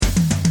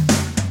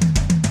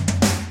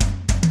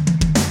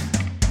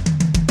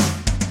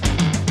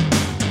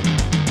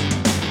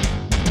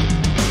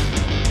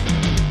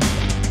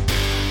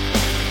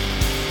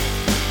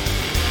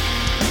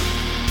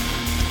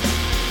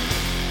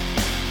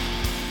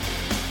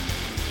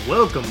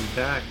Welcome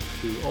back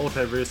to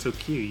Ultiverse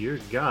Q, your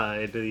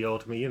guide to the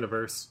Ultimate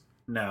Universe.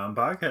 Now in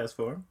podcast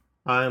form.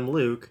 I'm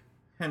Luke,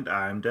 And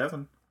I'm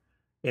Devin.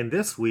 and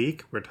this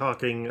week we're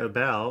talking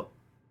about...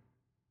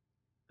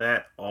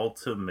 That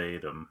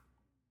ultimatum.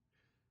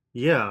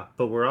 Yeah,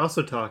 but we're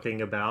also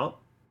talking about...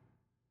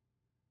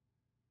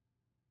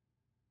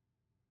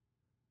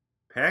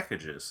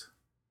 Packages.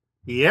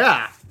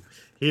 Yeah!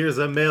 Here's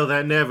a mail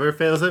that never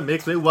fails. It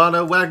makes me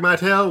wanna wag my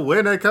tail.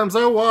 When it comes,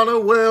 I wanna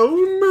well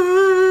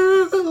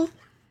mail.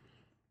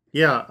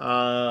 Yeah,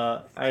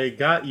 I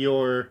got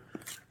your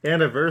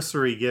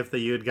anniversary gift that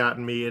you had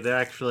gotten me. It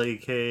actually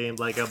came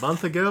like a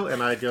month ago,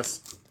 and I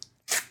just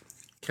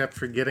kept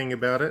forgetting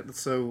about it.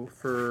 So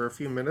for a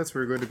few minutes,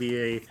 we're going to be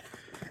a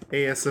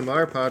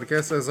ASMR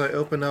podcast as I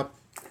open up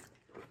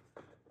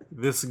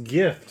this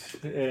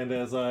gift and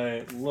as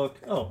I look.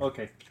 Oh,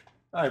 okay.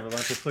 I have a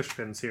bunch of push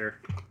pins here.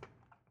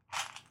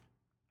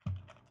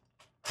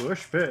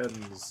 Push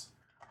pins.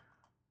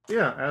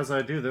 Yeah, as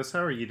I do this,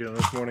 how are you doing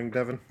this morning,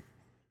 Devin?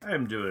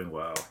 I'm doing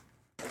well.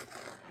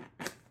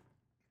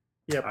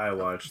 Yep. I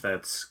watched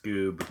that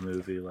Scoob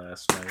movie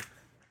last night.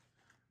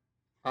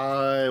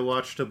 I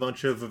watched a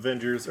bunch of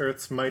Avengers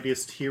Earth's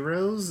Mightiest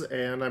Heroes,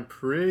 and I'm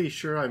pretty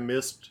sure I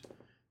missed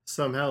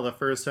somehow the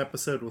first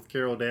episode with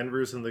Carol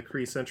Danvers in the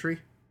Kree Sentry.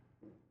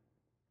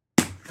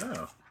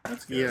 Oh,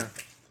 that's good. Yeah.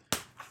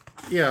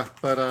 Yeah,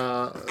 but,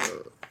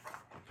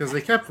 because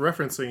they kept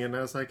referencing it, and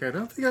I was like, I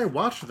don't think I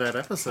watched that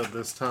episode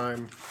this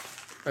time.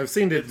 I've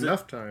seen it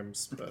enough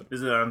times, but...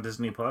 Is it on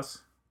Disney Plus?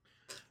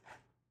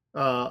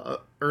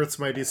 Earth's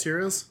Mightiest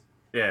Heroes?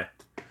 Yeah.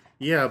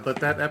 Yeah, but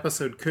that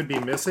episode could be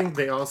missing.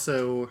 They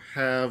also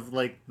have,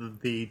 like,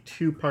 the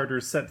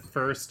two-parters set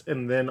first,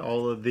 and then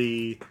all of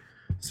the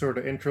sort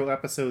of intro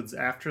episodes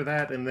after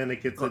that, and then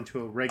it gets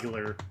into a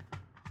regular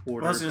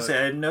order. I was going to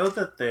say, I know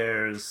that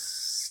there's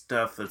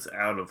stuff that's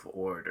out of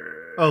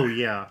order. Oh,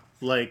 yeah.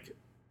 Like,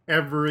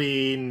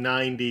 every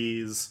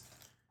 90s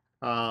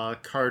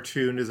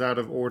cartoon is out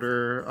of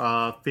order.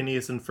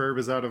 Phineas and Ferb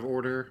is out of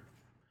order.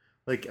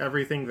 Like,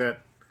 everything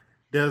that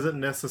doesn't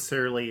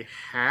necessarily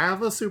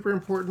have a super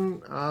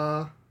important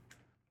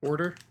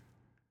order.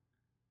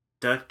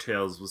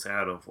 DuckTales was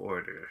out of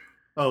order.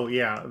 Oh,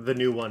 yeah, the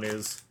new one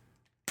is.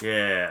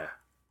 Yeah.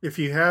 If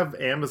you have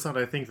Amazon,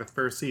 I think the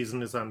first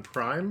season is on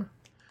Prime,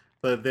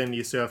 but then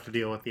you still have to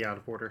deal with the out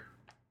of order.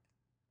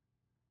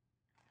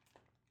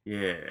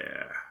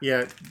 Yeah.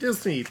 Yeah,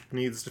 Disney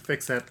needs to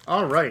fix that.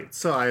 Alright,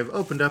 so I've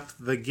opened up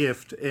the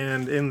gift,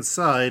 and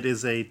inside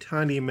is a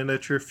tiny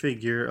miniature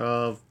figure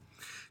of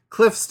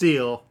Cliff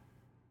Steele,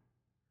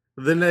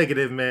 the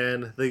Negative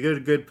Man, the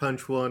good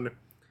punch one,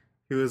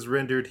 who is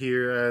rendered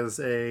here as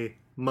a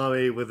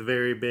mummy with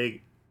very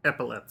big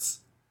epaulets.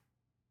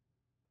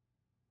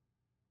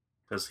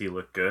 Does he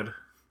look good?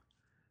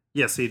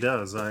 Yes, he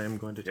does. I am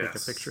going to take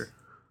Yes. a picture.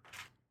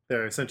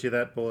 There, I sent you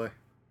that, boy.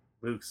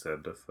 Luke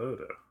sent a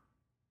photo.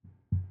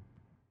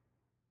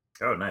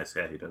 Oh, nice.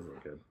 Yeah, he does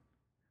look good.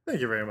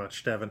 Thank you very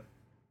much, Devin.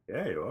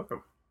 Yeah, you're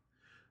welcome.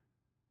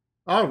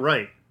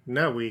 Alright,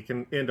 now we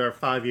can end our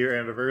 5-year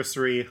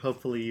anniversary.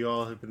 Hopefully you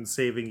all have been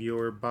saving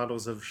your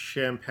bottles of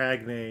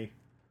champagne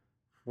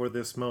for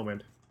this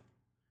moment.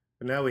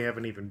 But now we have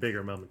an even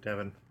bigger moment,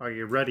 Devin. Are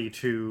you ready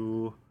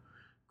to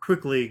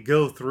quickly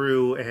go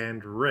through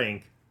and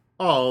rank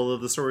all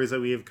of the stories that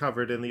we have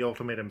covered in the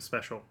Ultimatum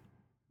special?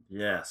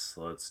 Yes,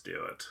 let's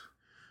do it.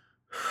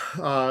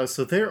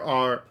 So there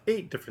are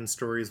 8 different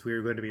stories we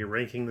are going to be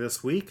ranking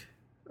this week.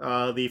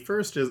 The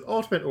first is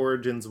Ultimate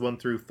Origins 1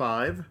 through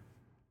 5.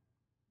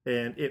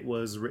 And it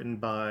was written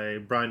by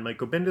Brian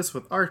Michael Bendis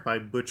with art by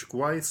Butch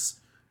Weiss,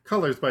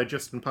 colors by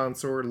Justin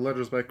Ponsor,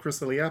 letters by Chris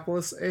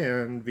Eliopoulos,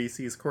 and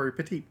VC's Corey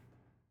Petit.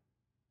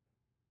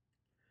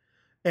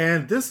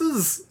 And this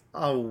is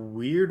a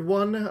weird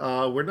one.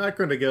 We're not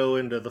going to go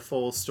into the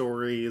full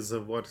stories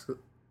of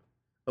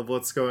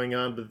what's going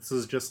on, but this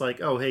is just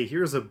like, oh, hey,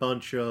 here's a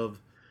bunch of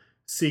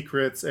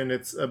secrets, and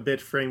it's a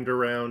bit framed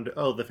around,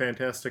 oh, the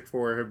Fantastic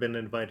Four have been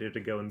invited to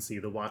go and see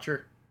the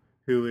Watcher,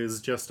 who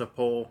is just a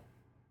pole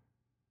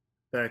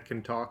that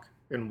can talk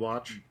and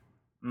watch.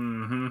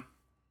 Mm-hmm.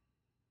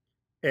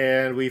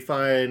 And we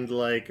find,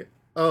 like,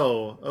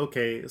 oh,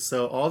 okay,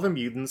 so all the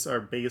mutants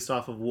are based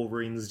off of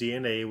Wolverine's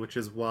DNA, which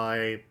is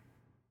why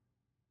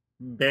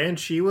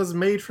Banshee was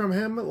made from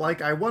him.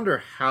 Like, I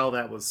wonder how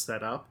that was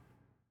set up.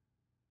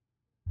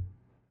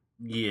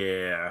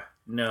 Yeah.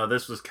 No,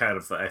 this was kind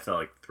of, I felt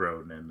like,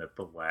 thrown in at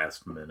the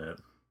last minute.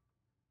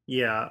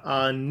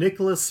 Yeah,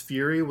 Nicholas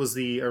Fury was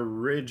the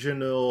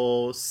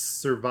original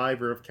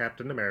survivor of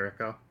Captain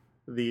America.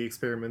 The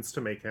experiments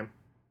to make him.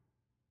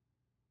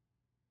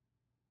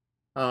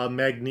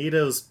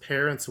 Magneto's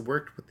parents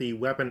worked with the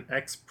Weapon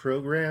X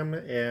program,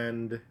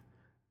 and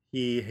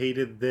he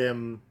hated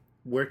them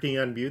working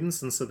on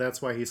mutants, and so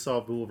that's why he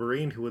solved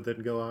Wolverine, who would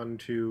then go on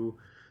to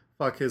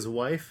fuck his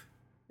wife,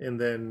 and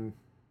then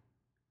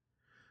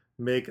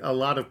make a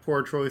lot of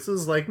poor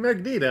choices. Like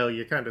Magneto,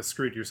 you kind of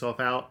screwed yourself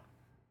out.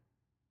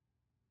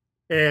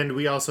 And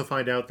we also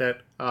find out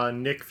that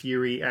Nick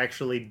Fury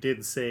actually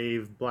did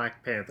save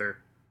Black Panther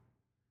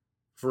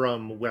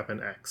from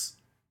Weapon X,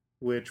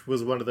 which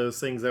was one of those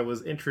things that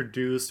was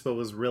introduced but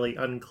was really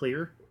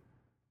unclear.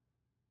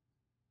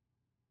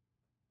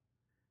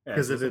 Yeah,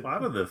 Because so it there's a had,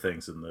 lot of the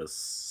things in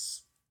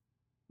this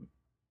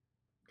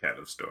kind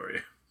of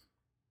story.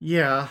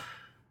 yeah.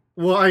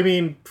 Well, I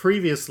mean,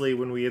 previously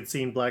when we had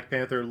seen Black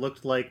Panther, it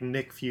looked like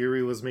Nick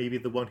Fury was maybe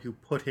the one who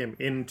put him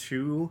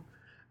into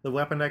the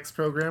Weapon X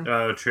program.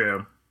 Oh,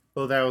 true.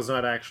 Though that was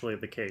not actually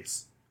the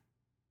case.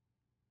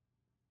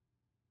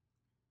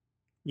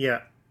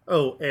 Yeah.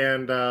 Oh,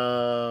 and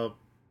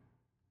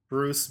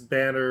Bruce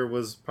Banner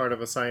was part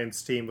of a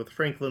science team with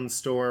Franklin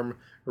Storm,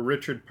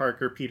 Richard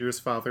Parker, Peter's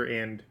father,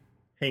 and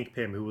Hank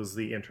Pym, who was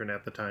the intern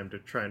at the time, to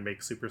try and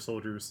make super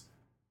soldiers.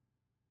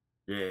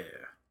 Yeah.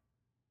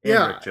 And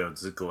Yeah, Rick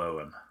Jones is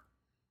glowing.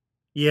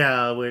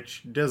 yeah,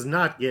 which does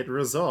not get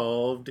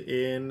resolved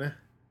in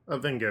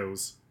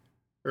Avengos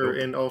or Nope.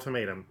 in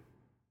Ultimatum.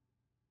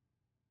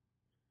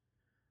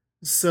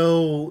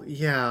 So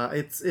yeah,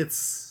 it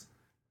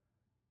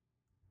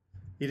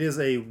is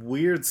a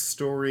weird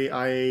story.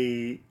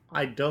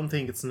 I don't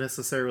think it's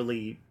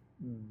necessarily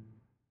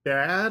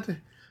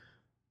bad.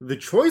 The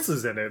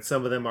choices in it,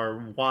 some of them are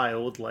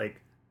wild.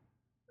 Like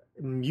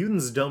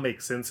mutants don't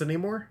make sense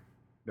anymore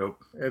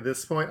Nope. at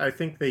this point. I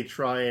think they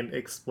try and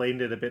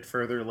explain it a bit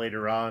further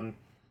later on,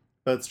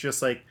 but it's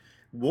just like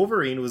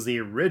Wolverine was the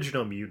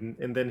original mutant,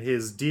 and then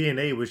his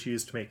DNA was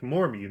used to make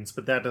more mutants,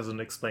 but that doesn't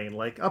explain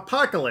like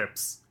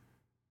Apocalypse.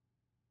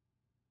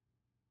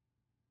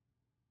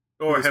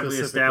 Or Who have we specifically?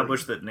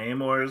 established that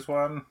Namor is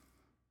one?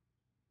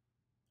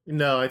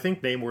 No, I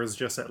think Namor is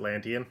just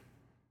Atlantean.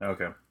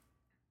 Okay.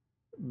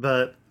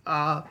 But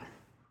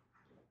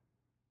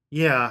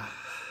yeah.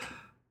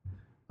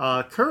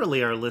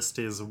 Currently our list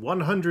is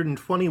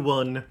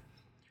 121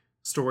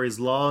 stories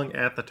long.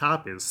 At the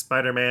top is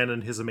Spider-Man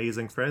and His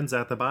Amazing Friends.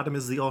 At the bottom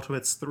is The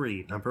Ultimates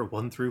 3, number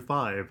 1 through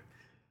 5.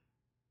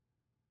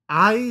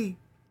 I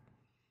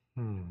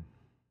hmm,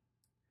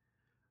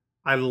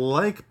 I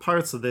like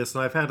parts of this,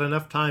 and I've had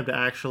enough time to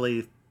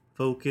actually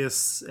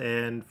focus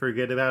and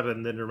forget about it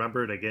and then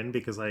remember it again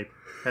because I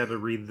had to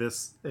read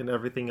this and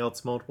everything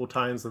else multiple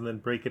times and then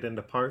break it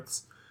into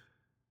parts.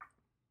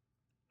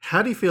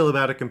 How do you feel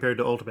about it compared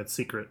to Ultimate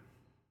Secret?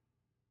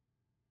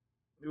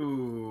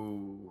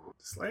 Ooh.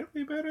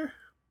 Slightly better?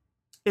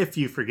 If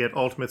you forget,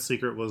 Ultimate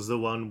Secret was the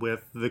one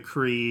with the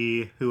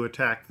Kree who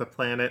attacked the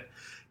planet.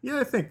 Yeah,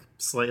 I think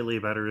slightly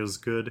better is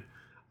good.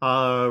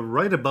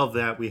 Right above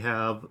that, we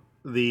have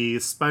the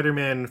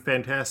Spider-Man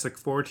Fantastic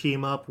Four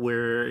team up,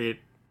 where it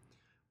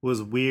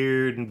was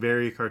weird and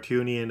very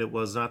cartoony, and it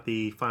was not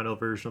the final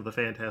version of the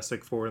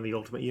Fantastic Four in the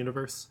Ultimate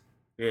Universe.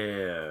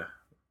 Yeah.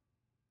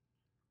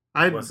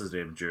 I'd What's his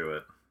name drew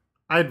it?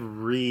 I'd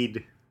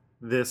read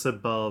this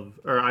above,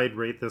 or I'd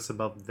rate this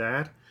above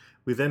that.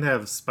 We then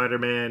have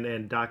Spider-Man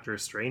and Doctor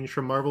Strange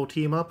from Marvel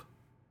team up,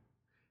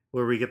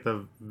 where we get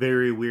the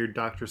very weird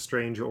Doctor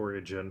Strange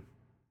origin.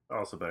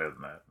 Also better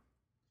than that.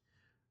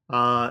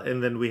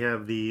 And then we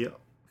have the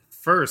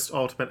first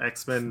Ultimate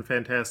X-Men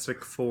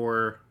Fantastic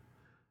Four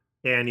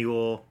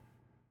annual,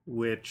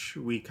 which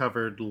we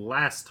covered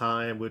last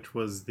time, which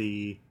was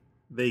the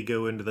they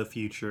go into the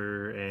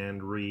future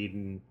and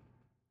Reed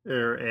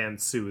and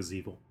Sue is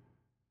evil.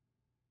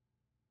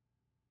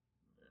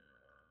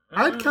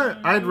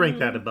 I'd rank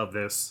that Uh, above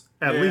this.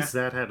 At yeah. least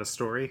that had a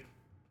story.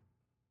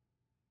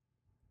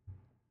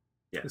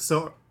 Yes.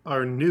 So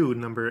our new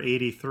number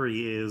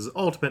 83 is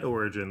Ultimate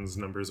Origins,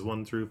 numbers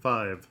 1 through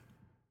 5.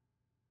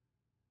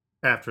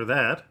 After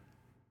that,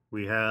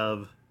 we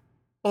have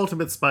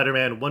Ultimate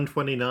Spider-Man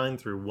 129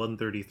 through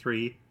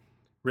 133,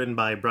 written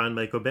by Brian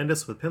Michael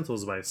Bendis with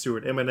pencils by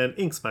Stuart Eminem,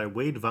 inks by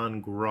Wade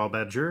Von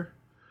Grawbadger,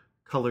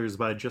 colors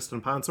by Justin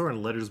Ponsor,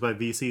 and letters by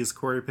VC's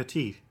Corey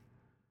Petit.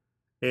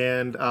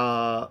 And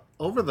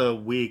over the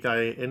week,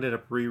 I ended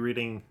up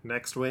rereading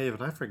Next Wave,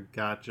 and I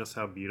forgot just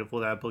how beautiful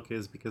that book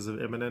is because of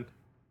Eminem.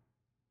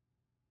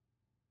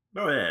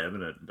 Oh yeah,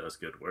 Eminent does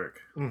good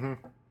work. Mm-hmm.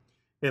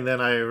 And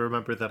then I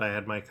remembered that I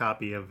had my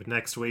copy of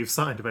Next Wave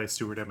signed by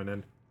Stuart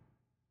Eminem.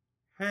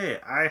 Hey,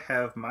 I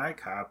have my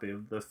copy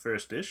of the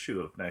first issue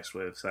of Next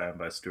Wave signed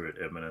by Stuart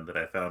Immonen that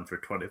I found for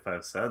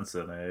 25 cents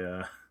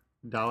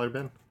Dollar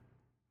bin?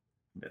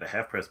 at a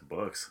half price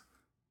books.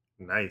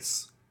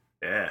 Nice.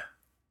 Yeah.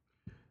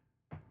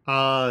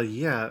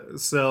 Yeah,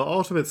 so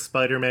Ultimate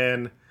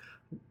Spider-Man,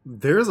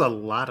 there's a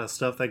lot of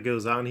stuff that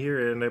goes on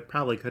here, and it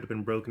probably could have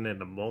been broken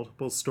into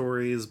multiple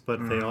stories,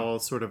 but they Mm. all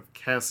sort of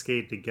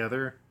cascade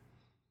together.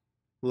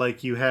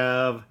 Like, you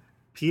have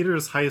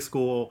Peter's high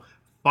school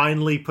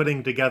finally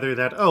putting together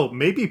that, oh,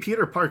 maybe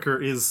Peter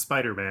Parker is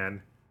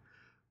Spider-Man.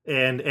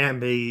 And Aunt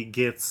May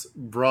gets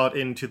brought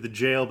into the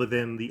jail, but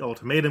then the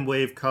ultimatum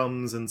wave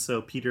comes, and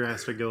so Peter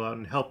has to go out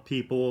and help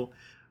people.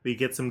 We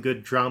get some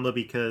good drama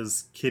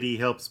because Kitty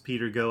helps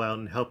Peter go out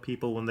and help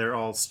people when they're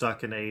all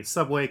stuck in a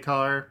subway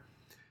car.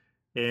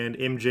 And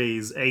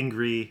MJ's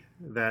angry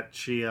that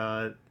she,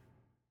 or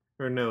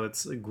no,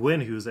 it's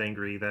Gwen who's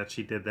angry that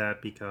she did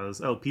that because,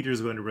 oh,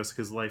 Peter's going to risk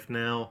his life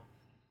now.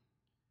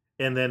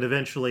 And then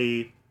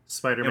eventually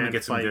Spider And we Man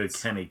get some good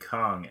fights. Kenny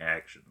Kong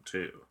action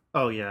too.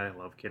 Oh yeah, I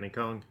love Kenny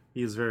Kong.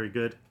 He's very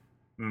good.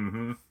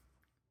 Mm-hmm.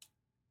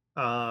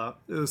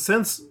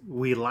 Since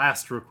we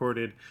last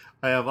recorded,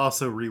 I have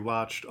also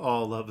rewatched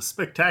all of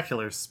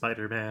Spectacular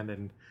Spider-Man,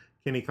 and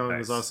Kenny Kong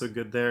is also Nice.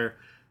 good there.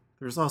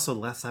 There's also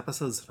less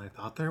episodes than I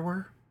thought there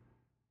were.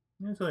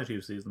 It's only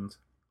 2 seasons.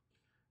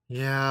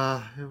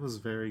 Yeah, it was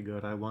very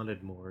good. I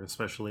wanted more,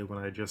 especially when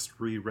I just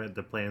reread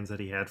the plans that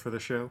he had for the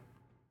show.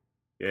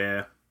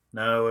 Yeah.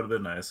 No, it would have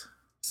been nice.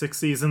 6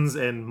 seasons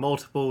and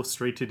multiple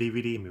straight to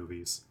DVD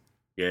movies.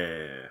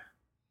 Yeah.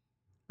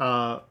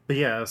 But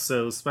yeah,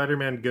 so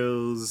Spider-Man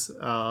goes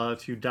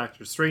to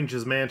Doctor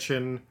Strange's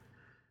mansion.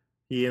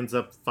 He ends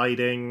up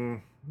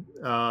fighting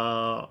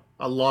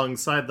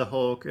alongside the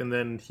Hulk, and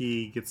then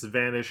he gets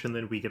vanished, and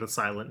then we get a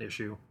silent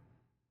issue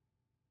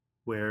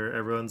where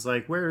everyone's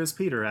like, "Where is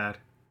Peter at?"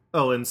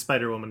 Oh, and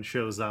Spider-Woman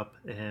shows up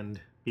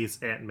and beats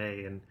Aunt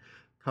May and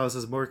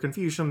causes more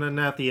confusion, and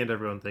at the end,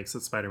 everyone thinks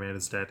that Spider-Man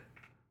is dead.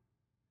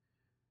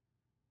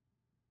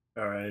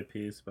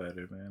 R.I.P.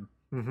 Spider-Man.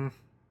 Mm-hmm.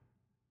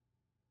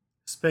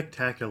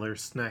 Spectacular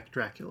Snack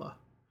Dracula.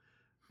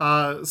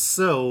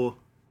 So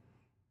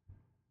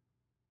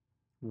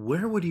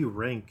where would you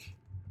rank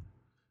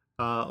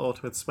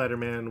Ultimate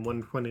Spider-Man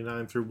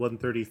 129 through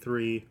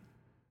 133,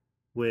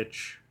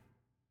 which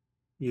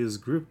is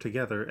grouped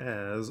together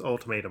as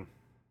Ultimatum?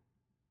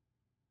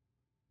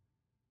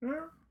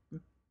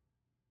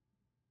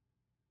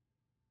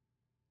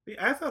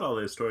 I thought all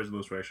those stories in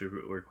this were actually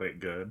were quite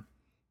good.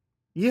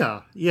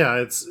 Yeah,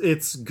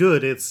 it's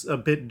good. It's a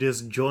bit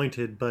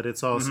disjointed, but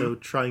it's Mm-hmm. also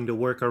trying to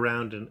work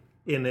around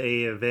in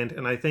a event.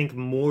 And I think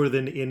more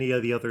than any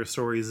of the other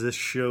stories, this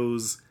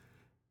shows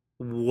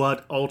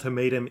what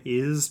Ultimatum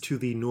is to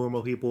the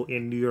normal people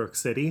in New York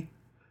City,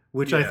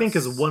 which I think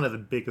is Yes. one of the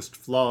biggest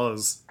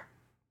flaws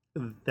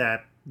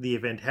that the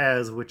event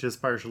has, which is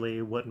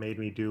partially what made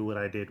me do what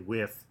I did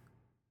with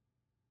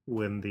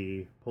when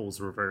the polls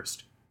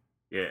reversed.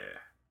 Yeah.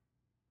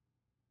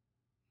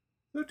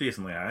 They're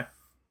decently high.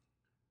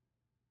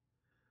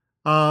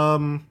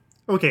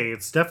 Okay,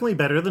 it's definitely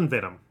better than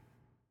Venom.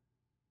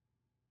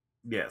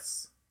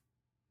 Yes.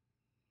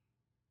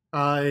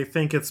 I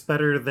think it's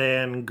better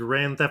than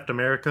Grand Theft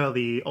America,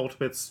 the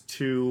Ultimates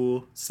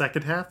 2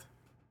 second half.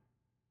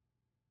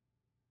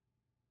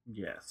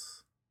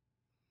 Yes.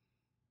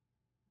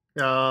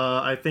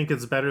 I think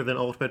it's better than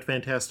Ultimate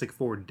Fantastic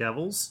Four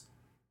Devils.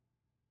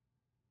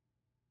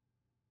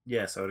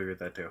 Yes, I would agree with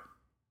that too.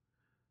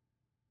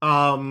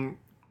 Um,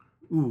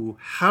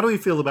 how do we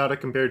feel about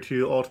it compared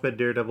to Ultimate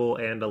Daredevil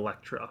and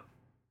Elektra?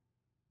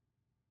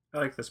 I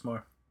like this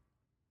more.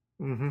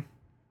 Mm-hmm.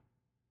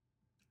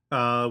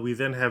 We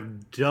then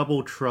have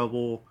Double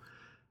Trouble,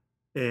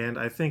 and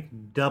I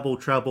think Double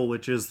Trouble,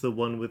 which is the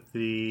one with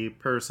the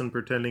person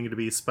pretending to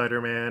be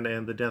Spider-Man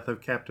and the death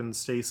of Captain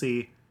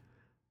Stacy.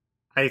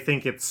 I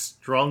think it's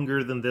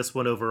stronger than this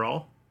one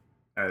overall.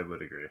 I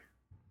would agree.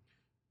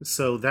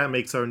 So that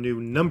makes our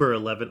new number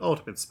 11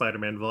 Ultimate Spider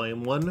Man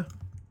Volume 1,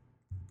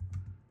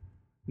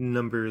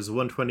 numbers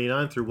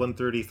 129 through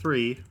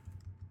 133,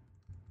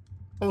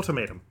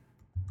 Ultimatum,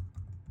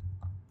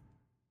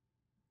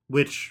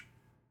 which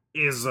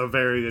is a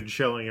very good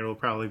showing. It will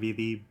probably be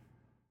the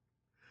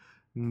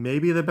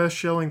maybe the best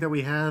showing that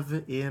we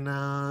have in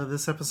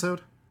this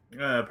episode.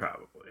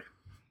 Probably.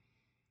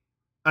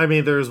 I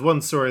mean, there's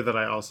one story that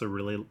I also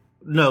really.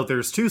 No,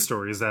 there's two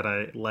stories that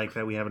I like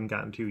that we haven't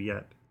gotten to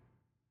yet.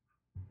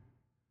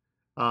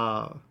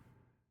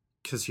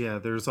 Because, yeah,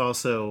 there's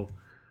also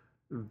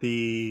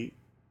the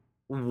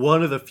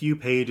one of the few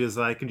pages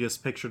that I can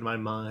just picture in my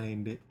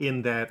mind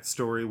in that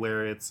story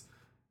where it's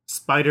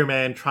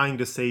Spider-Man trying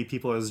to save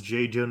people as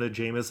J. Jonah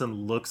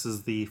Jameson looks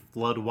as the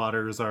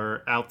floodwaters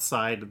are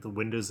outside the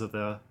windows of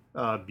the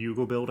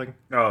Bugle building.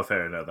 Oh,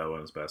 fair enough. That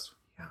one is best.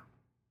 Yeah,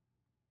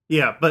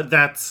 yeah, but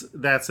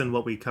that's in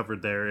what we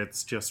covered there.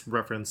 It's just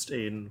referenced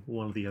in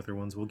one of the other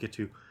ones we'll get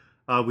to.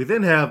 We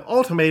then have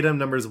Ultimatum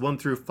numbers 1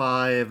 through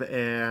 5,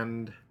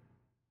 and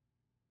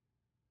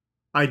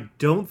I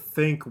don't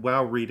think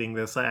while reading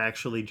this I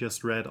actually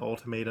just read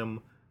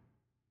Ultimatum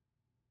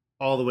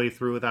all the way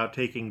through without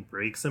taking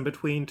breaks in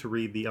between to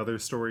read the other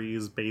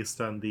stories based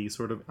on the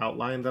sort of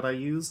outline that I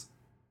use.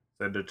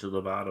 Send it to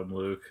the bottom,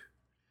 Luke.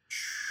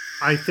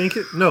 I think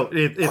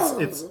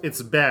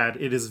it's bad.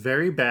 It is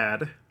very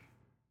bad.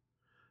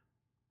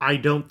 I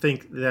don't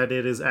think that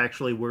it is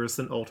actually worse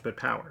than Ultimate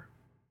Power.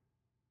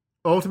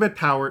 Ultimate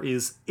Power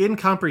is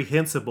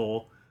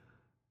incomprehensible.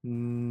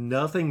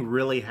 Nothing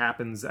really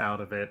happens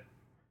out of it.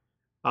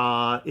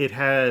 It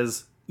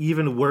has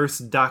even worse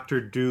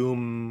Doctor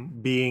Doom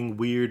being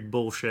weird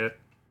bullshit.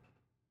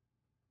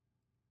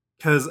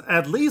 Because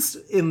at least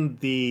in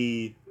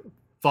the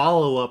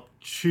follow up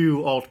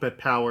to Ultimate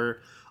Power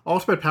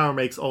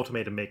makes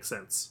Ultimatum make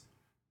sense.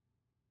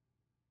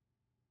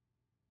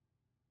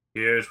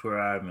 Here's where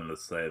I'm going to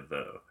say,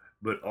 though.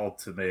 But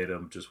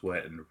Ultimatum just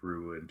went and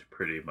ruined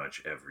pretty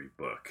much every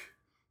book.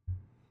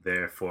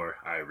 Therefore,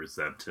 I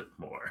resent it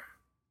more.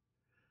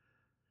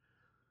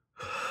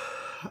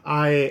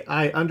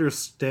 I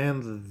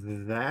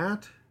understand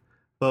that,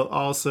 but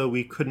also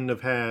we couldn't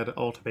have had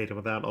Ultimatum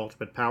without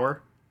Ultimate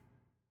Power.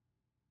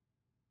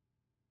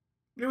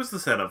 It was the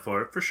setup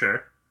for it, for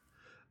sure.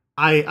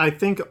 I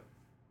think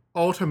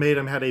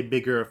Ultimatum had a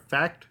bigger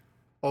effect.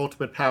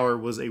 Ultimate Power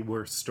was a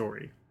worse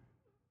story.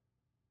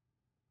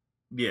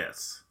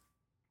 Yes.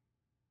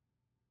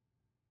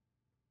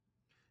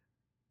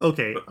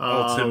 Okay, But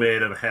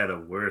Ultimatum had a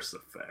worse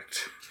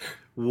effect.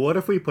 what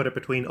if we put it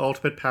between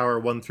Ultimate Power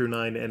 1 through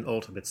 9 and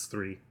Ultimates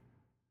 3?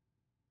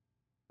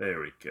 There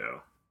we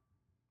go.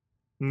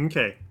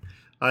 Okay,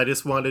 I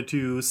just wanted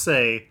to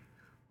say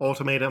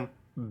Ultimatum,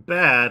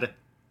 bad,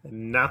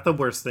 not the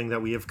worst thing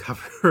that we have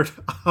covered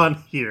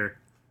on here.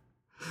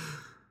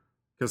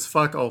 Because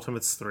fuck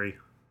Ultimates 3.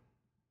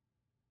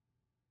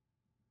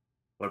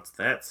 What's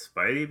that,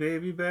 Spidey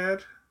Baby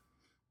bad?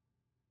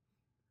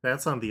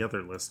 That's on the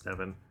other list,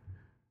 Evan.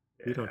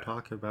 Yeah. We don't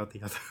talk about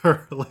the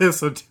other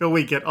list until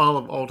we get all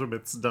of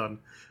Ultimates done.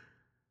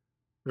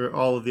 Or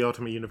all of the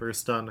Ultimate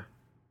Universe done.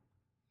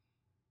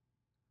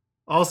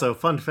 Also,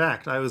 fun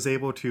fact, I was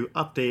able to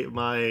update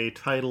my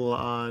title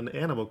on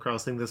Animal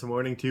Crossing this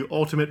morning to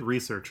Ultimate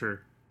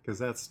Researcher, because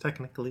that's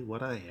technically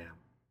what I am.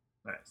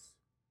 Nice.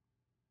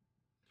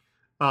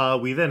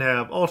 We then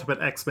have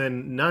Ultimate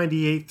X-Men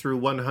 98 through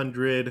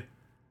 100.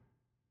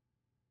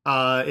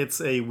 It's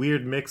a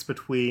weird mix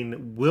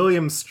between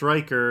William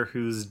Stryker,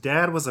 whose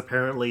dad was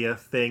apparently a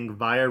thing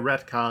via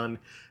retcon,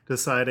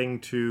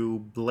 deciding to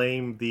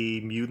blame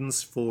the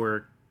mutants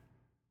for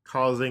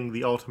causing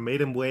the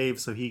ultimatum wave,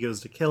 so he goes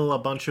to kill a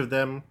bunch of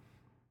them.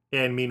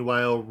 And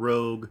meanwhile,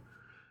 Rogue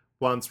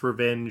wants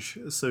revenge,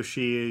 so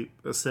she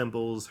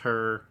assembles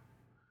her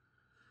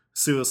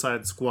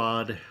Suicide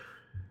Squad.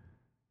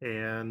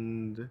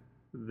 And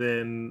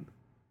then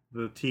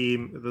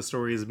the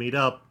stories meet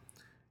up,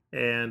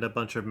 and a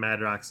bunch of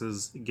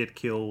Madroxes get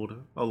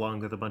killed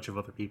along with a bunch of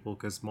other people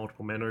because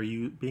multiple men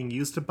are being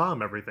used to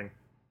bomb everything.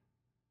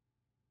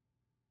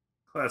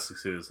 Classic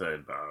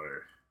Suicide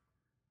Bomber.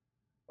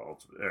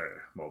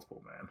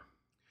 Multiple man.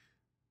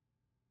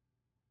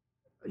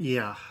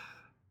 Yeah.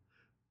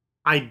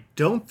 I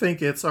don't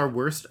think it's our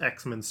worst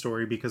X-Men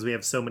story because we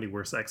have so many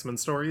worse X-Men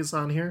stories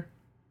on here.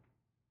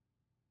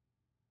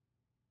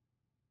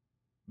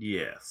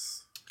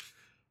 Yes.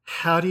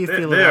 How do you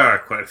feel there about... are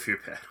quite a few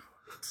bad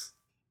ones.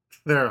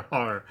 There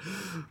are.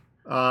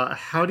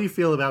 How do you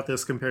feel about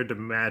this compared to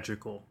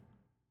Magical?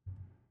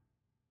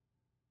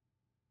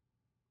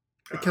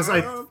 Because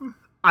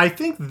I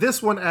think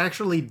this one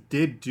actually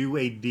did do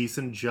a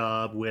decent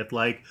job with,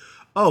 like,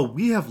 oh,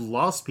 we have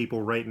lost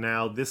people right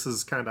now. This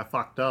is kind of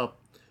fucked up.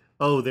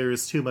 Oh, there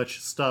is too much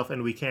stuff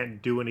and we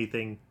can't do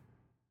anything.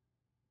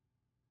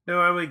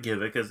 No, I would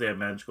give it because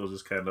Magical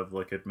just kind of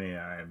look at me.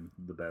 I'm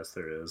the best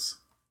there is.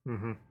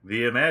 Mm-hmm.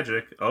 Via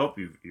magic. Oh,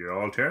 you're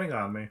all turning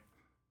on me.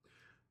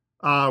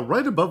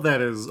 Right above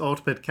that is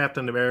Ultimate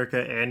Captain America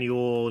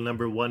Annual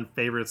 #1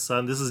 Favorite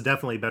Son. This is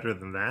definitely better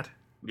than that.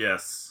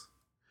 Yes.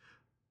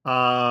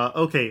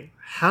 Okay.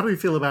 How do we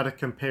feel about it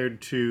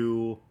compared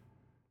to...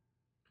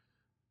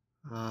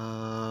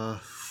 how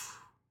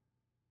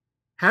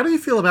do you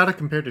feel about it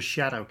compared to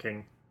Shadow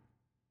King?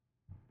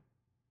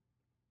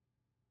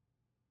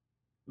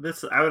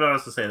 I would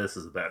honestly say this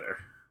is better.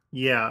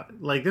 Yeah,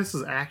 like, this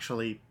is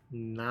actually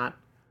not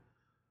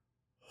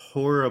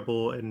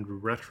horrible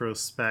in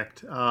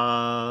retrospect.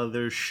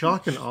 There's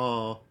Shock and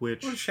Awe,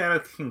 which... Well, Shadow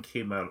King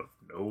came out of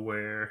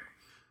nowhere.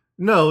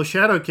 No,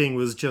 Shadow King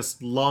was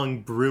just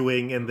long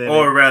brewing, and then...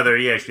 Or rather,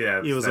 yeah,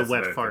 it was a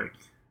wet fart.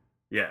 Thing.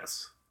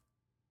 Yes.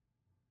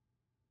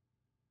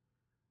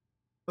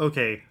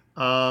 Okay,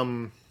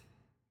 Oh,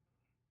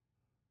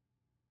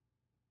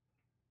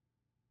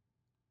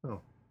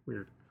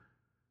 weird.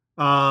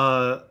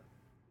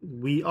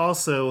 We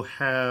also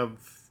have,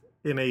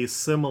 in a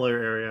similar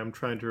area, I'm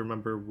trying to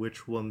remember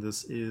which one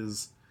this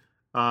is,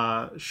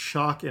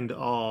 Shock and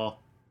Awe.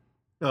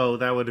 Oh,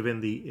 that would have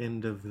been the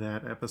end of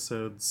that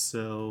episode,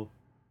 so...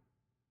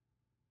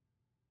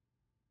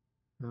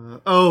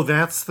 oh,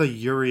 that's the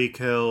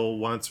Yuriko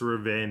wants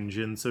revenge,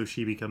 and so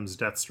she becomes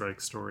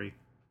Deathstrike story.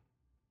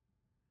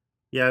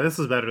 Yeah, this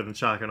is better than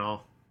Shock and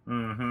Awe.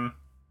 Mm-hmm.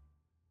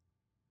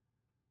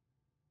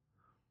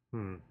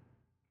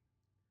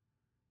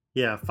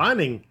 Yeah,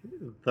 finding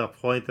the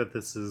point that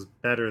this is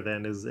better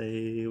than is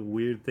a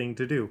weird thing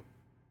to do.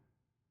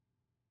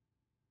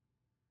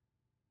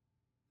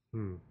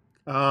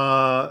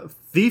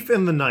 Thief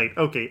in the Night.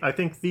 Okay, I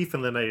think Thief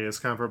in the Night is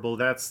comparable.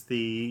 That's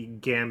the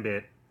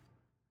Gambit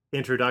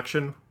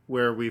introduction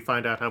where we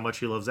find out how much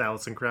he loves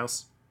Alison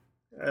Krauss.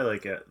 I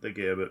like it. The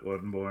Gambit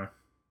one more.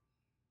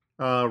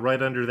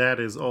 Right under that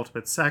is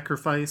Ultimate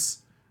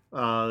Sacrifice,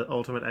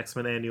 Ultimate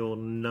X-Men Annual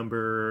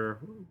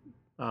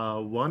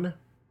 #1.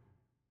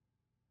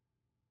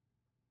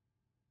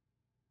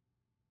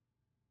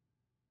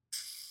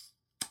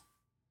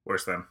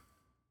 Worse than.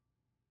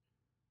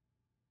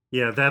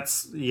 Yeah,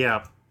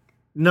 yeah.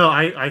 No,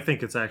 I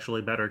think it's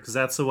actually better, because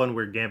that's the one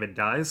where Gambit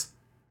dies.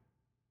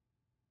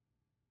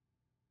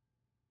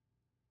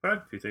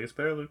 Fine, if you think it's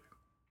better, Luke.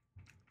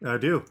 I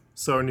do.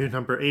 So our new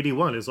number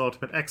 81 is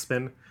Ultimate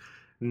X-Men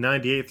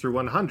 98 through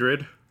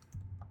 100,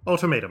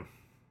 Ultimatum.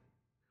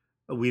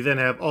 We then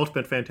have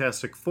Ultimate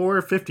Fantastic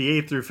Four,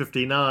 58 through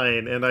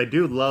 59, and I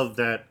do love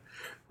that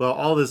while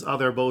all this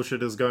other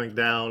bullshit is going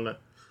down,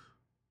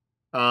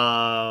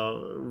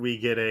 we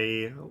get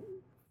a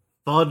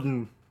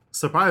fun,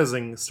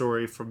 surprising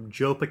story from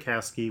Joe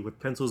Pekaski with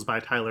pencils by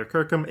Tyler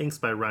Kirkham, inks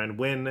by Ryan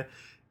Wynn,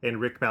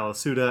 and Rick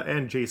Balasuda,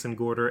 and Jason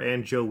Gorder,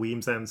 and Joe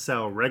Weems, and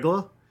Sal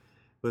Regla,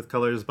 with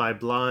colors by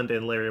Blonde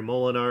and Larry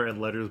Molinar,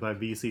 and letters by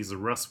VC's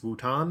Russ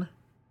Wooton.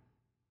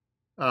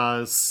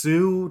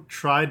 Sue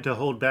tried to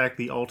hold back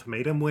the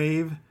ultimatum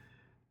wave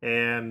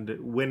and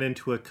went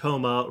into a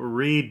coma.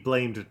 Reed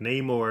blamed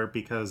Namor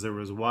because there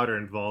was water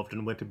involved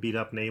and went to beat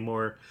up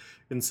Namor.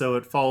 And so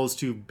it falls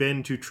to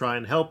Ben to try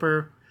and help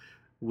her,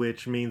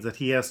 which means that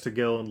he has to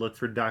go and look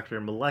for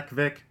Dr.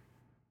 Malekvik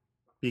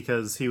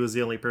because he was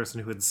the only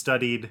person who had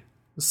studied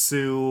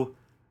Sue.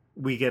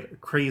 We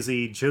get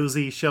crazy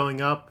Josie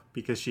showing up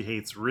because she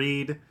hates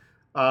Reed.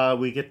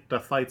 We get to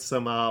fight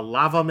some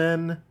lava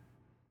men.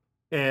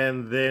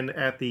 And then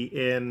at the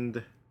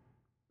end...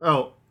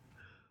 Oh,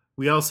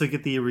 we also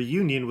get the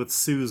reunion with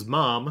Sue's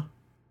mom,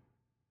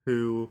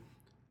 who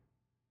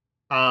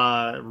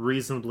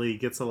reasonably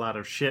gets a lot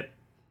of shit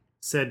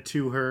said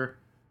to her.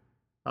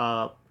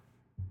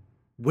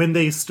 When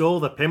they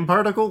stole the Pym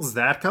particles,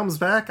 that comes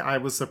back. I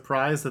was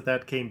surprised that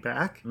that came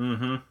back.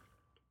 Mm-hmm.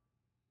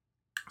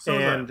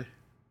 And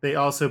they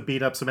also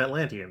beat up some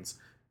Atlanteans.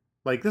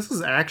 Like, this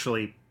is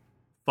actually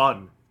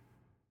fun.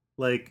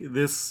 Like,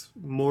 this,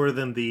 more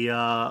than the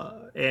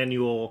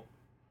annual,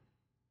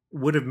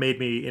 would have made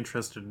me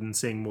interested in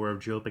seeing more of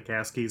Joe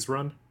Pekaski's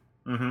run.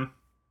 Mm-hmm.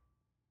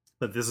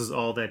 But this is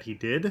all that he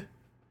did.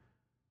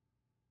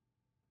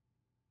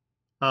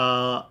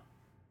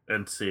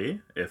 And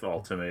see, if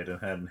Ultimatum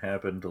hadn't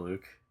happened,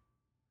 Luke,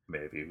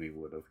 maybe we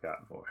would have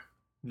gotten more.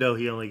 No,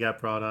 he only got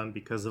brought on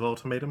because of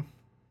Ultimatum.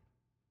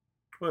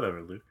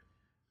 Whatever, Luke.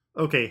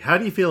 Okay, how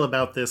do you feel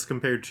about this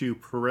compared to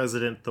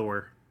President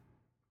Thor?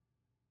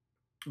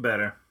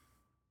 Better.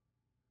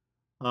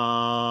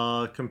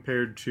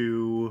 Compared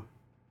to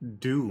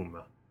Doom.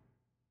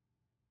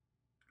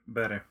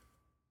 Better.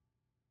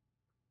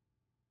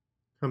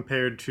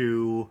 Compared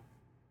to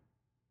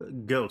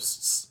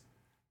Ghosts.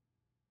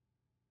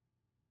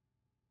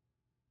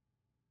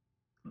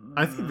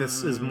 I think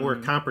this is more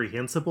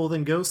comprehensible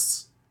than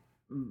Ghosts.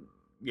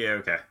 Yeah,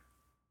 okay.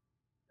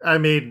 I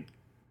mean,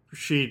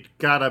 she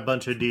got a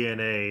bunch of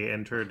DNA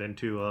and turned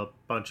into a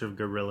bunch of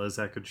gorillas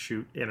that could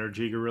shoot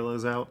energy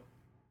gorillas out.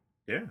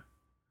 Yeah.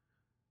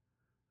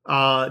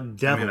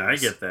 Devils. I mean, I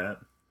get that.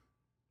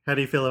 How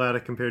do you feel about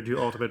it compared to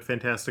Ultimate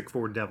Fantastic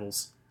Four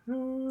Devils?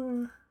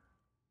 Not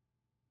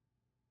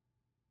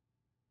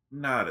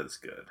as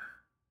good.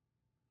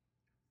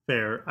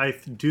 Fair. I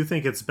do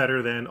think it's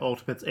better than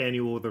Ultimate's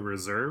Annual The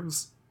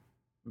Reserves.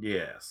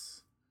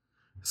 Yes.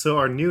 So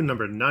our new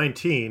number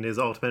 19 is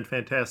Ultimate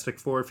Fantastic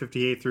Four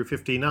 58 through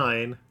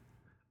 59,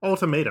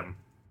 Ultimatum.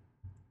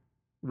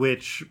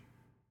 Which,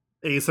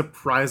 a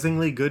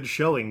surprisingly good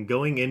showing.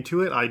 Going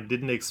into it, I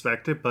didn't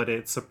expect it, but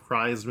it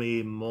surprised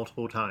me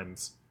multiple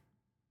times.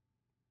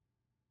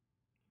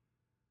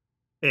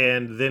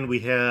 And then we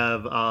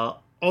have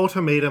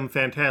Ultimatum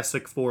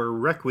Fantastic Four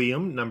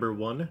Requiem, number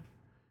 1.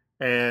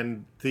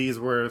 And these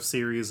were a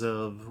series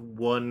of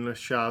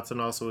one-shots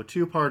and also a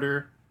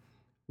two-parter,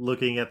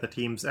 looking at the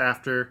teams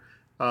after.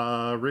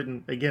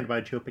 Written, again, by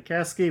Joe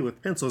Pekaski,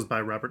 with pencils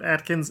by Robert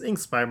Atkins,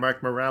 inks by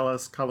Mark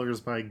Morales, colors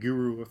by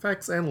Guru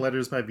Effects, and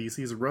letters by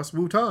VC's Russ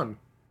Wooton.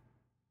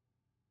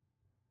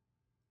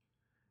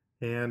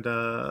 And,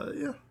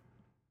 yeah.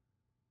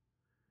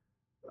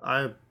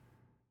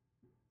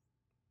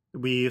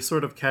 We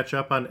sort of catch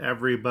up on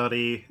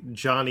everybody.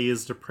 Johnny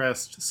is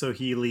depressed, so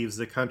he leaves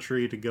the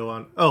country to go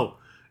on... Oh,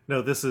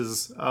 no, this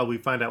is... we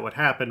find out what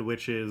happened,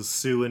 which is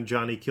Sue and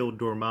Johnny killed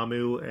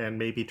Dormammu and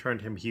maybe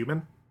turned him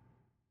human.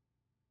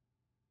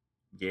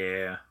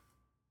 Yeah.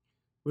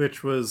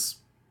 Which was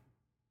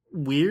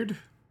weird,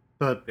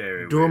 but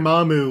Very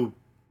Dormammu weird.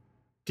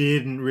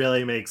 didn't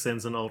really make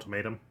sense in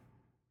Ultimatum.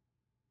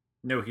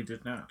 No, he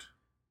did not.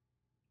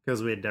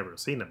 Because we had never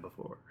seen him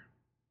before.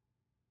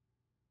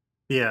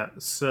 Yeah,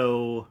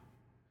 so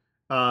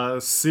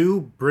Sue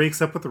breaks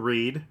up with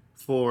Reed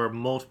for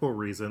multiple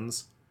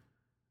reasons.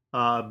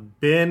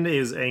 Ben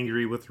is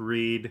angry with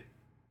Reed.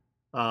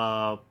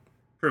 For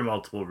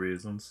multiple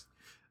reasons.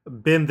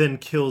 Ben then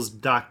kills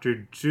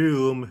Dr.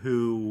 Doom,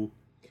 who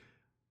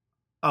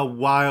a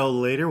while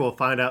later we'll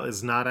find out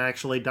is not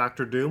actually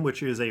Dr. Doom,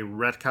 which is a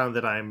retcon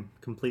that I'm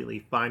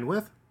completely fine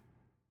with.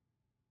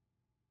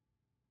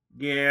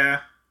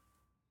 Yeah.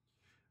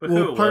 But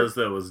who it was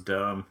that was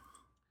dumb.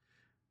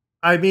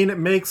 I mean, it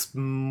makes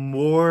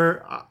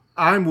more...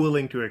 I'm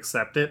willing to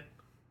accept it.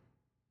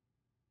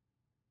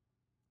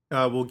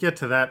 We'll get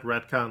to that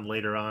retcon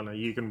later on.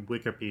 You can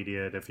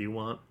Wikipedia it if you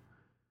want.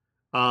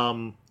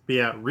 But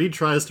yeah, Reed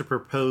tries to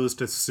propose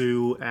to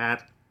Sue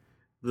at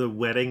the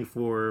wedding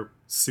for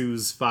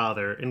Sue's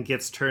father and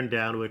gets turned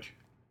down, which...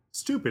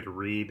 Stupid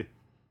Reed.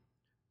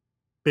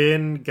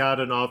 Ben got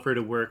an offer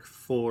to work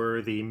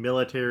for the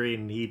military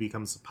and he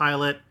becomes a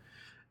pilot.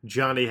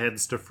 Johnny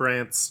heads to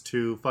France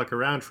to fuck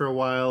around for a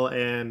while,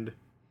 and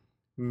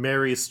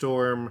Mary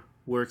Storm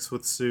works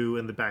with Sue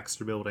in the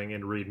Baxter building,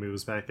 and Reed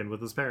moves back in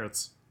with his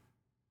parents.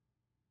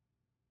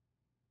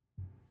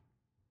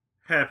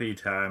 Happy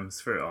times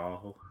for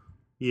all.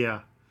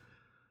 Yeah.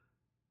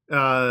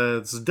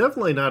 It's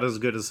definitely not as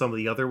good as some of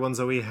the other ones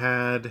that we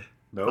had.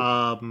 Nope.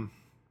 Um,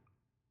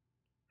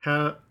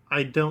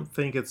 I don't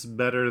think it's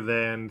better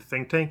than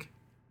Think Tank.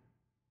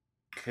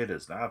 It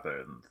is not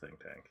better than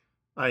Think Tank.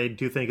 I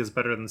do think it's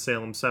better than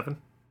Salem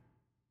 7.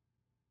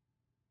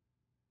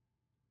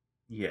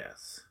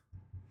 Yes.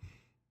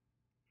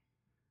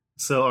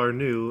 So our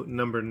new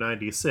number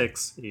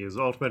 96 is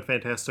Ultimate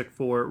Fantastic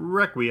Four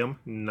Requiem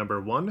number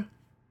 1.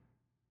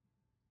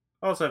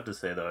 I also have to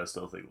say though, I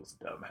still think it was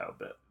dumb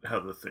how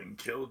the Thing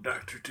killed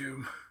Doctor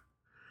Doom.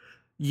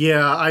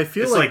 Yeah, I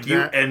feel It's like you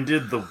that...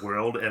 ended the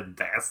world and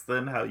that's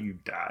then how you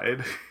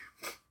died.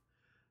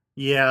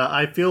 Yeah,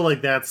 I feel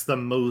like that's the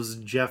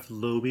most Jeff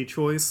Loeb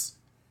choice.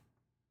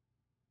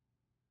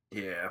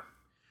 Yeah.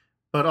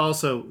 But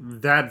also,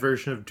 that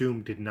version of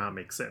Doom did not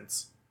make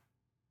sense.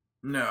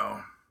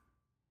 No.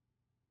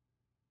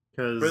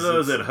 Because For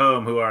those at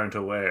home who aren't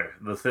aware,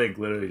 the Thing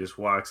literally just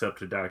walks up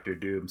to Doctor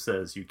Doom,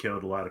 says, "You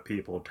killed a lot of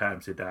people, time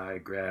to die,"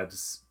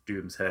 grabs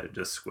Doom's head and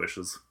just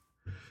squishes.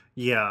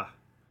 Yeah.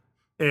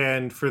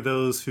 And for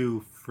those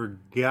who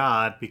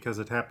forgot, because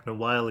it happened a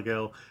while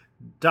ago,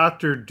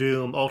 Doctor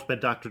Doom,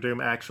 Ultimate Doctor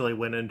Doom, actually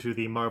went into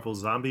the Marvel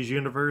Zombies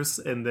universe,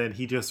 and then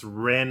he just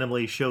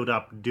randomly showed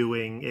up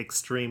doing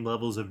extreme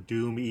levels of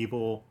Doom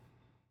evil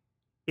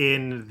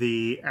in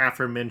the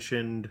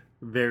aforementioned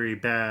very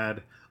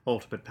bad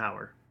Ultimate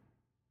Power.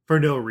 For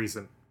no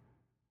reason.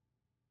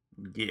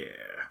 Yeah.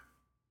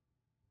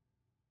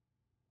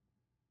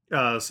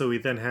 So we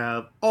then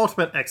have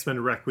Ultimate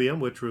X-Men Requiem,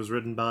 which was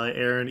written by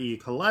Aaron E.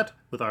 Collette,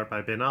 with art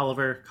by Ben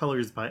Oliver,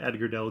 colors by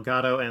Edgar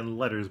Delgado, and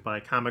letters by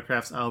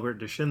Comicraft's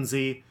Albert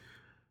DeShinzi.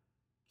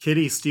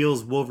 Kitty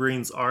steals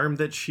Wolverine's arm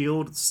that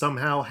S.H.I.E.L.D.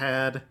 somehow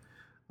had.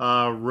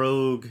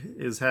 Rogue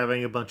is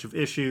having a bunch of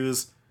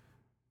issues.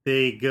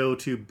 They go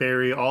to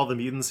bury all the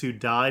mutants who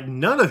died,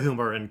 none of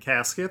whom are in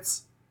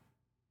caskets,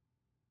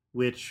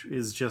 which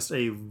is just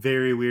a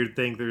very weird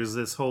thing. There's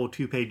this whole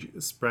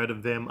 2-page spread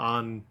of them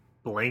on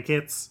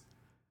blankets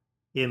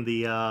in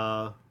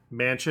the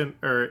mansion,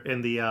 or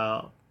in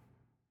the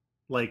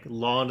like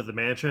lawn of the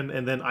mansion,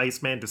 and then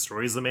Iceman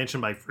destroys the mansion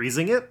by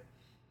freezing it.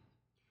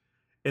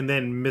 And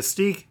then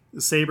Mystique,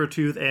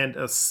 Sabretooth, and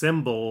a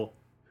Symbol,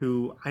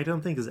 who I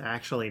don't think is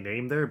actually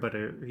named there, but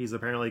he's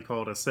apparently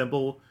called a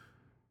Symbol,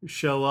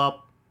 show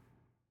up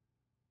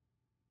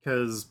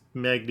because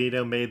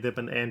Magneto made them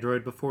an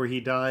android before he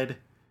died.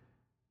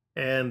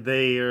 And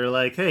they are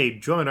like, "Hey,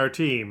 join our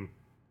team."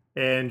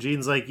 And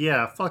Jean's like,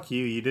 "Yeah, fuck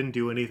you. You didn't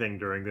do anything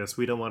during this.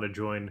 We don't want to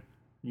join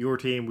your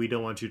team. We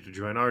don't want you to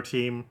join our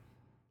team."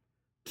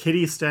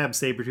 Kitty stabs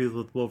Sabretooth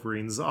with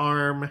Wolverine's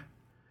arm.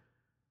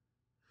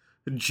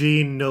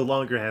 Jean no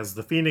longer has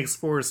the Phoenix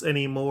Force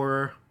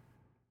anymore,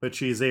 but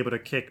she's able to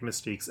kick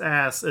Mystique's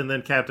ass. And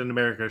then Captain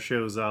America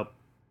shows up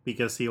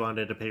because he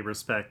wanted to pay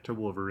respect to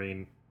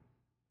Wolverine.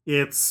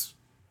 It's...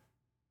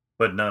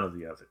 But none of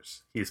the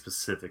others. He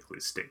specifically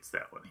states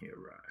that when he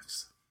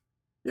arrives.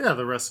 Yeah,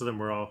 the rest of them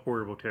were all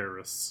horrible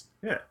terrorists.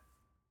 Yeah.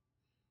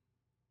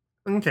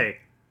 Okay.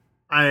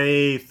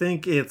 I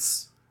think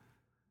it's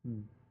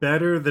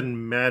better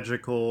than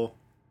Magical,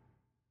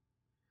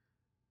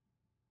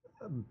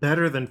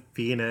 better than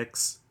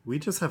Phoenix. We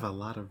just have a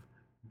lot of...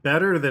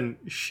 Better than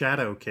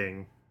Shadow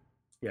King.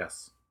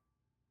 Yes.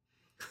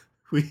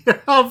 We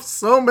have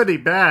so many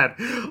bad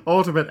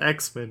Ultimate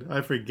X-Men.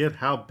 I forget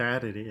how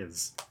bad it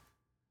is.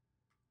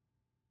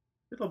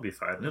 It'll be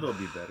fine. It'll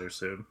be better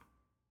soon.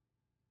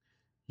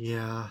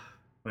 Yeah.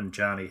 When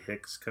Johnny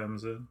Hicks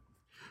comes in.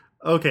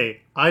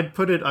 Okay, I'd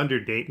put it under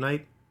Date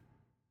Night.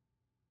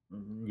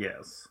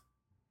 Yes.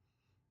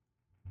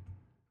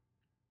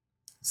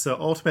 So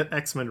Ultimate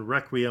X-Men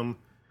Requiem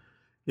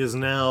is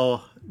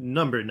now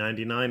number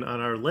 99 on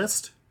our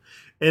list.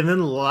 And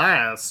then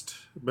last,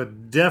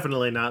 but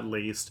definitely not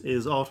least,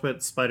 is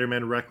Ultimate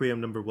Spider-Man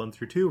Requiem number 1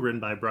 through 2, written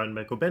by Brian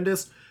Michael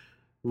Bendis,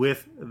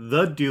 with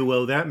the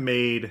duo that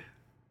made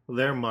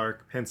their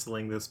mark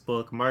penciling this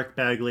book, Mark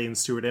Bagley and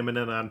Stuart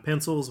Immonen on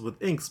pencils,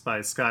 with inks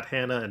by Scott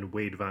Hanna and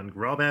Wade Von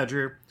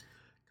Grawbadger,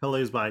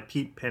 colors by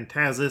Pete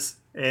Pantazis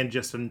and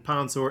Justin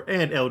Ponsor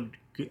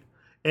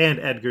and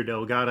Edgar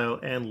Delgado,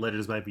 and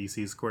letters by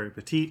VC's Corey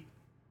Petit.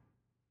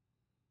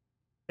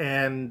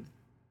 And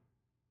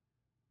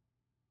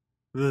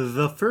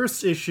the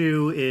first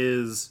issue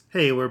is,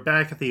 hey, we're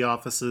back at the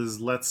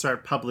offices, let's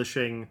start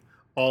publishing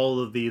all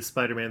of these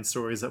Spider-Man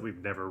stories that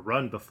we've never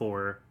run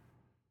before.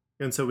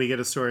 And so we get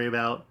a story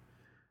about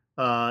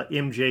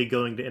MJ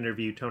going to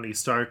interview Tony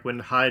Stark when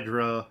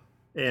Hydra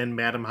and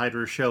Madam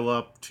Hydra show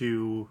up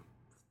to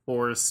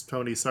force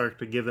Tony Stark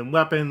to give them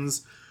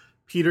weapons.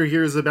 Peter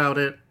hears about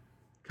it,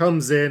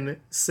 comes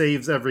in,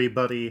 saves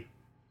everybody,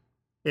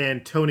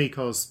 and Tony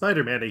calls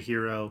Spider-Man a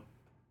hero.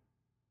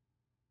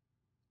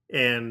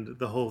 And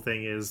the whole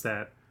thing is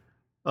that,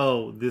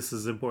 oh, this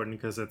is important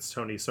because it's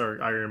Tony Stark,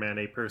 Iron Man,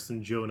 a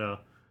person Jonah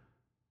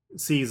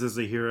sees as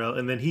a hero,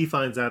 and then he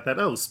finds out that,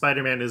 oh,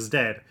 Spider-Man is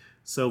dead,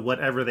 so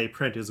whatever they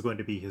print is going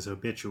to be his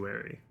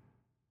obituary.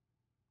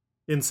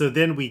 And so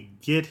then we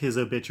get his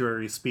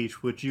obituary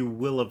speech, which you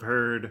will have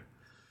heard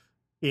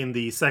in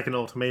the second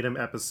Ultimatum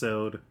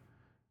episode.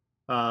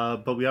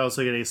 But we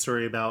also get a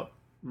story about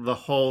the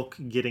Hulk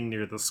getting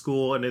near the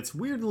school, and it's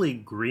weirdly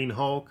Green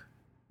Hulk.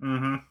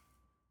 Mm-hmm.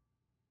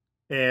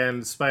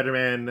 And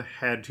Spider-Man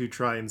had to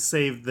try and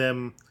save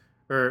them,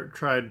 or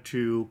tried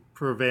to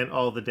prevent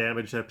all the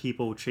damage that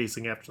people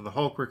chasing after the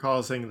Hulk were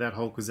causing, that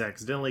Hulk was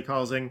accidentally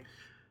causing.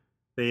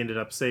 They ended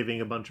up saving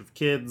a bunch of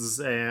kids,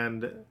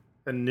 and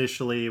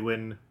initially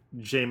when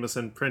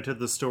Jameson printed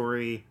the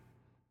story,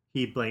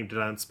 he blamed it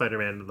on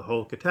Spider-Man and the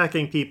Hulk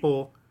attacking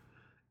people,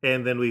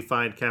 and then we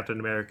find Captain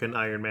America and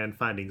Iron Man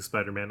finding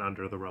Spider-Man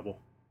under the rubble.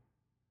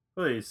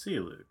 Well, you see,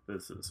 Luke,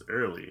 this is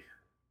early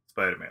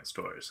Spider-Man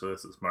story, so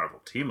this is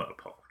Marvel Team-Up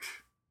Hulk.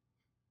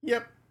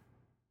 Yep.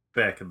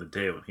 Back in the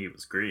day when he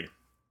was green.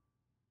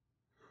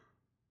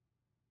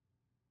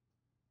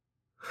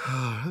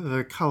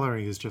 The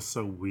coloring is just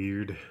so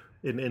weird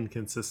and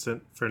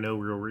inconsistent for no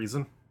real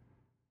reason.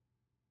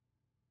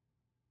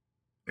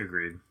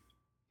 Agreed.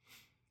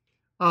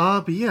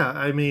 But yeah,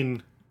 I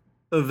mean,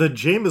 the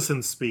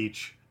Jameson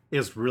speech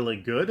is really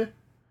good.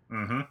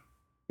 Mm-hmm.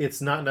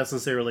 It's not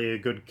necessarily a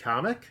good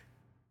comic.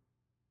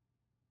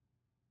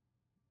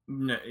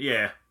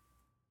 Yeah.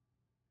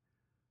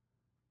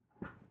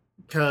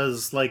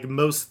 Because, like,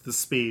 most of the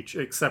speech,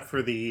 except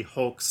for the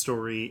Hulk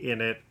story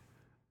in it,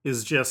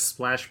 is just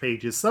splash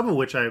pages, some of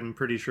which I'm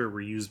pretty sure were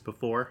used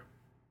before.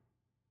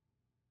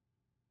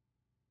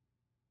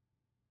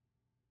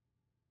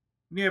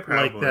 Yeah,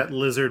 probably. Like that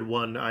lizard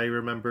one I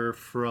remember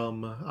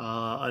from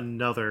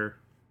another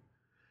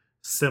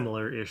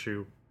similar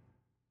issue.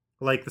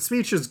 Like, the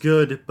speech is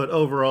good, but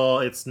overall,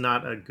 it's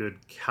not a good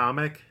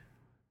comic.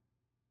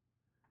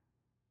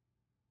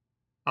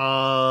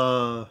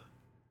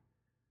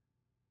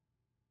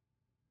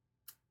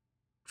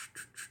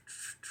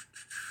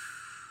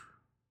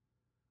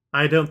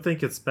 I don't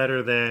think it's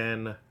better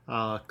than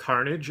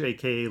Carnage,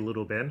 aka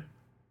Little Ben.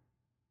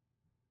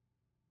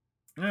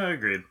 Yeah,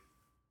 agreed.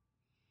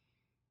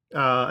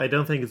 I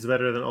don't think it's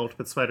better than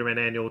Ultimate Spider-Man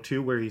Annual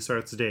 2, where he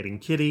starts dating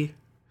Kitty.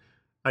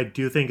 I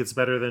do think it's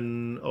better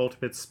than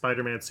Ultimate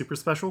Spider-Man Super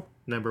Special,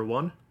 number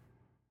 1.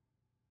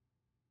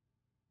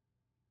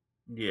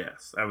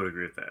 Yes, I would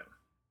agree with that.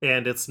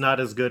 And it's not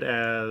as good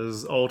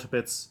as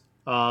Ultimate's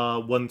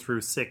 1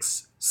 through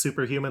 6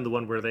 Superhuman, the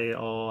one where they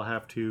all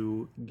have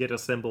to get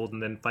assembled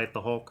and then fight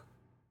the Hulk,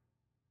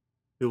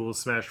 who will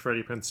smash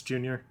Freddie Prinze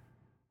Jr.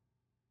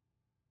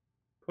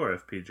 Poor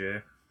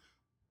FPJ.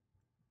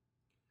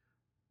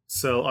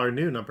 So our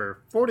new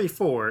number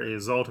 44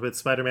 is Ultimate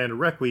Spider-Man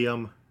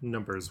Requiem,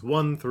 numbers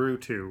 1 through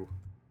 2.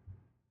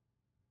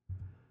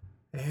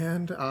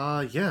 And,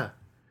 yeah.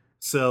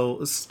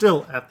 So,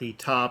 still at the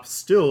top,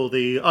 still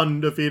the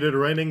undefeated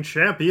reigning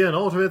champion,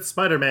 Ultimate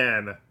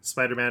Spider-Man.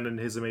 Spider-Man and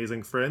His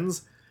Amazing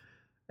Friends.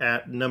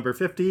 At number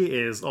 50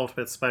 is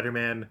Ultimate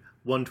Spider-Man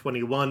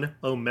 121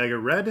 Omega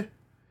Red.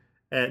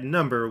 At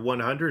number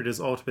 100 is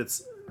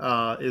Ultimate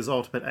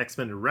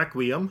X-Men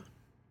Requiem.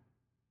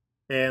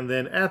 And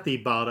then at the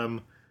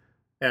bottom,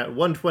 at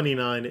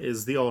 129,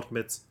 is the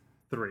Ultimates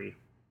 3.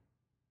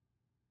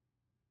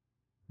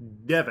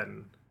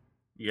 Devin.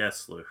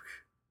 Yes, Luke.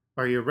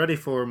 Are you ready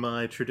for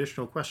my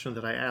traditional question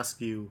that I ask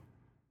you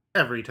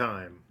every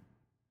time?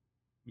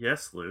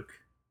 Yes, Luke.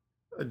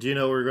 Do you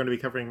know what we're going to be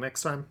covering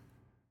next time?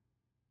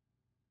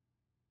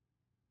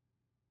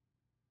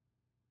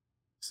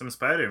 Some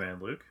Spider-Man,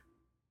 Luke.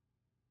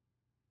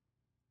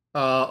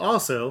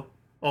 Also,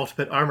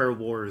 Ultimate Armor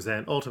Wars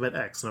and Ultimate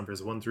X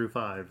numbers 1 through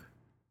 5.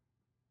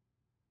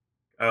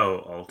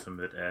 Oh,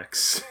 Ultimate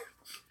X.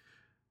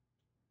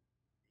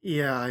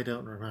 Yeah, I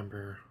don't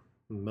remember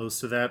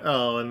most of that.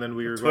 Oh, and then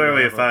we were It's going where to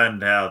we have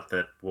find out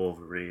that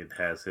Wolverine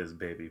has his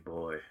baby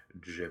boy,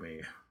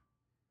 Jimmy.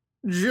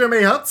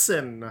 Jimmy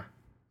Hudson!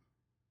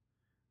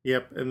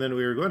 Yep, and then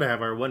we were going to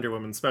have our Wonder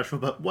Woman special,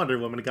 but Wonder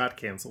Woman got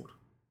canceled.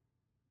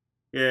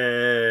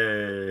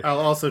 Yay! I'll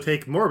also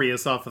take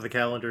Morbius off of the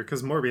calendar,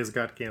 because Morbius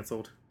got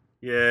canceled.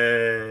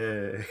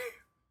 Yay!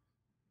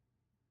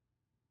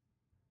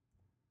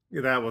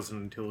 That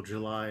wasn't until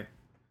July.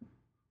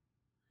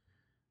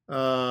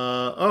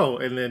 Oh,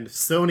 and then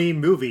Sony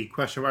movie,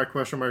 question mark,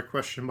 question mark,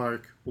 question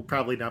mark, will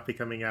probably not be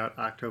coming out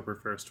October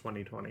 1st,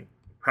 2020.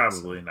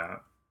 Probably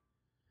not.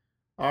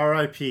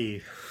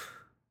 R.I.P.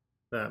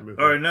 that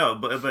movie. Or no,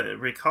 but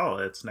recall,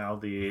 it's now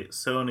the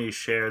Sony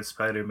shared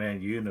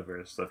Spider-Man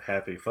universe of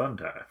Happy Fun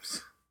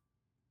Times.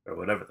 Or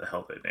whatever the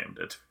hell they named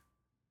it.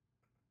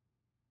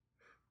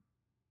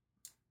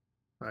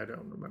 I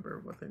don't remember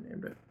what they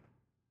named it.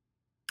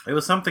 It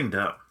was something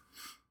dumb.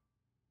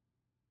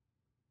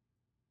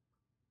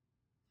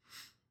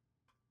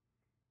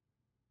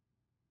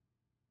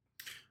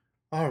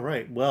 All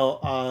right. Well,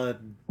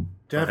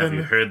 Devin. Have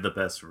you heard the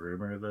best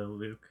rumor, though,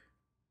 Luke?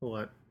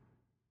 What?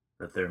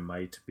 that there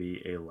might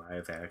be a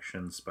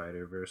live-action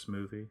Spider-Verse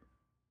movie,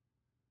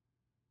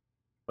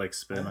 like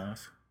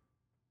spin-off.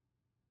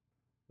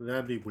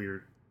 That'd be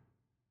weird.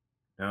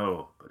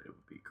 No, but it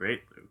would be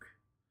great, Luke.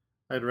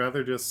 I'd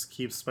rather just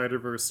keep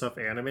Spider-Verse stuff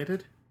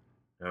animated.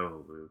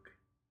 No, Luke.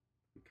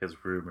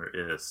 Because rumor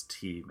is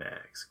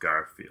T-Max,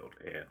 Garfield,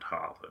 and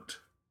Holland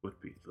would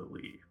be the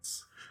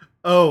leads.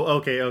 Oh,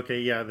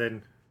 okay, yeah,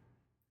 then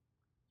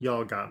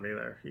y'all got me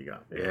there. You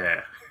got me.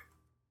 Yeah.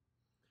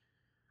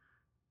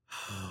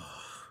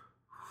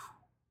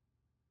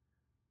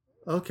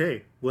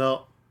 Okay,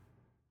 well,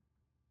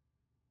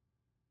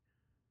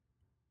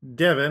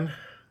 Devin,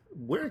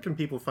 where can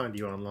people find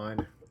you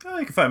online? Well,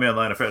 you can find me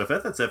online at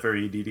FreddoFett. That's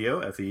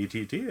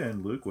FreddoFett.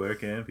 And Luke, where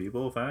can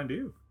people find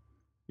you?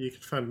 You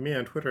can find me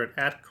on Twitter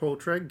at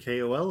Koltreg,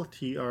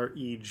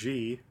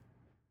 Koltreg.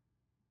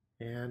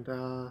 And,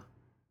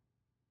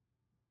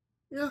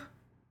 yeah,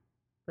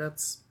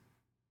 that's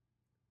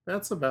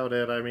about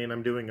it. I mean,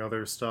 I'm doing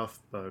other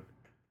stuff, but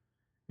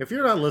if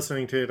you're not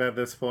listening to it at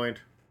this point,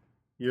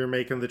 you're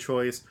making the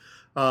choice.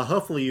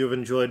 Hopefully you've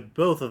enjoyed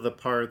both of the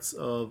parts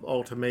of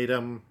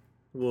Ultimatum.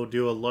 We'll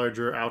do a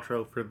larger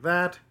outro for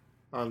that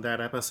on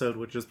that episode,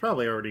 which is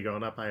probably already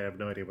going up. I have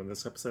no idea when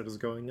this episode is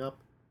going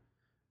up.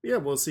 Yeah,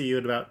 we'll see you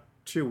in about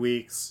 2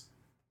 weeks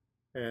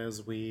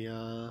as we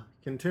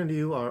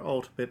continue our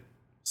ultimate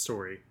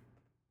story.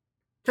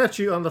 Catch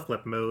you on the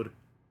flip mode.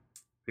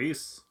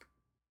 Peace.